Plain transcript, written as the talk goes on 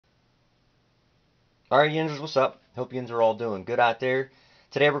Alright, Yinzers, what's up? Hope Yins are all doing good out there.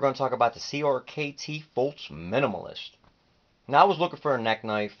 Today we're going to talk about the CRKT Bowie Minimalist. Now, I was looking for a neck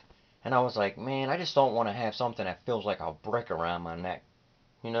knife, and I was like, man, I just don't want to have something that feels like a brick around my neck.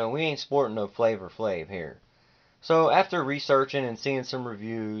 You know, we ain't sporting no Flavor Flav here. So, after researching and seeing some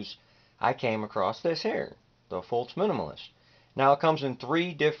reviews, I came across this here, the Bowie Minimalist. Now, it comes in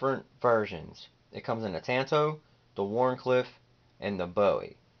 3 different versions. It comes in the Tanto, the Wharncliffe, and the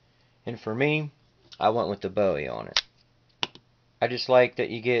Bowie. And for me, I went with the Bowie on it. I just like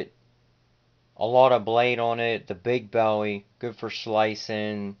that you get a lot of blade on it, the big Bowie, good for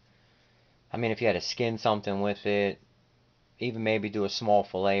slicing. I mean, if you had to skin something with it, even maybe do a small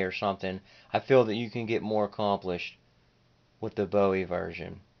fillet or something, I feel that you can get more accomplished with the Bowie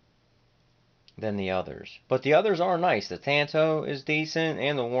version than the others. But the others are nice. The Tanto is decent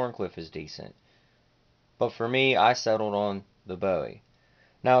and the Wharncliffe is decent. But for me, I settled on the Bowie.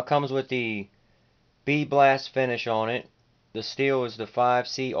 Now, it comes with the Bead-Blast finish on it. The steel is the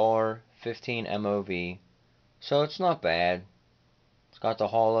 5CR15 MOV, so it's not bad. It's got the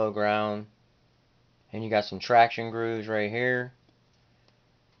hollow ground, and you got some traction grooves right here,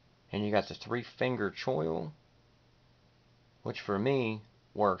 and you got the 3-finger choil, which for me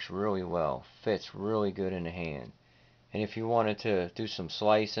works really well, fits really good in the hand. And if you wanted to do some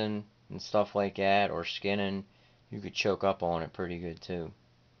slicing and stuff like that, or skinning, you could choke up on it pretty good too.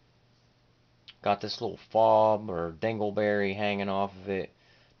 Got this little fob or dingleberry hanging off of it.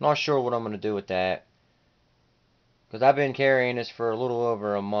 Not sure what I'm going to do with that, because I've been carrying this for a little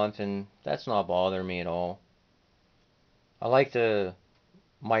over a month and that's not bothering me at all. I like the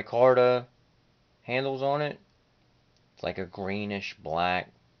micarta handles on it. It's like a greenish black.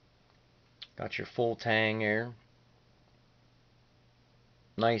 Got your full tang here.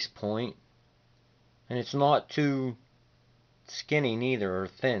 Nice point. And it's not too skinny neither, or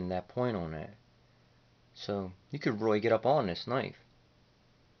thin, that point on that. So you could really get up on this knife.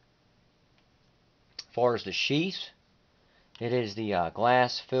 As far as the sheath, it is the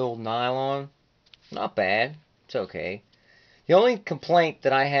glass-filled nylon. Not bad. It's okay. The only complaint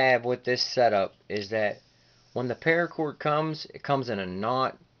that I have with this setup is that when the paracord comes, it comes in a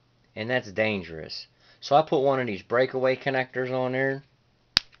knot, and that's dangerous. So I put one of these breakaway connectors on there,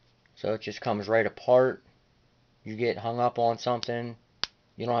 so it just comes right apart. You get hung up on something,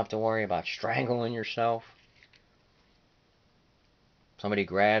 you don't have to worry about strangling yourself. Somebody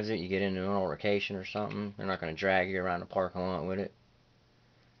grabs it, you get into an altercation or something, they're not going to drag you around the parking lot with it.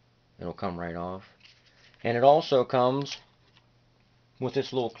 It'll come right off. And it also comes with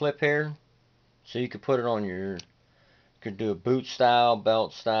this little clip here, so you could put it on your, you could do a boot style,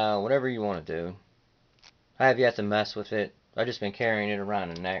 belt style, whatever you want to do. I have yet to mess with it. I've just been carrying it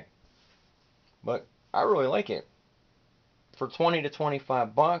around the neck. But I really like it. For 20 to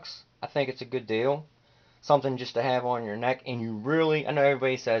 25 bucks, I think it's a good deal. Something just to have on your neck, and you really, I know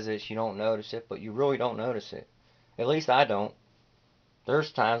everybody says this, you don't notice it, but you really don't notice it. At least I don't.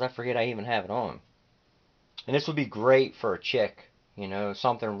 There's times I forget I even have it on. And this would be great for a chick, you know,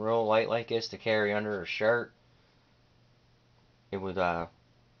 something real light like this to carry under her shirt. It would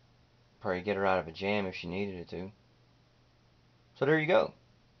probably get her out of a jam if she needed it to. So there you go.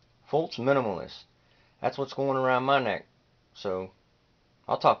 Bowie Minimalist. That's what's going around my neck. So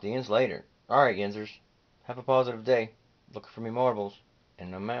I'll talk to Yins later. Alright, Yinzers. Have a positive day. Looking for me marbles.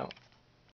 And I'm out.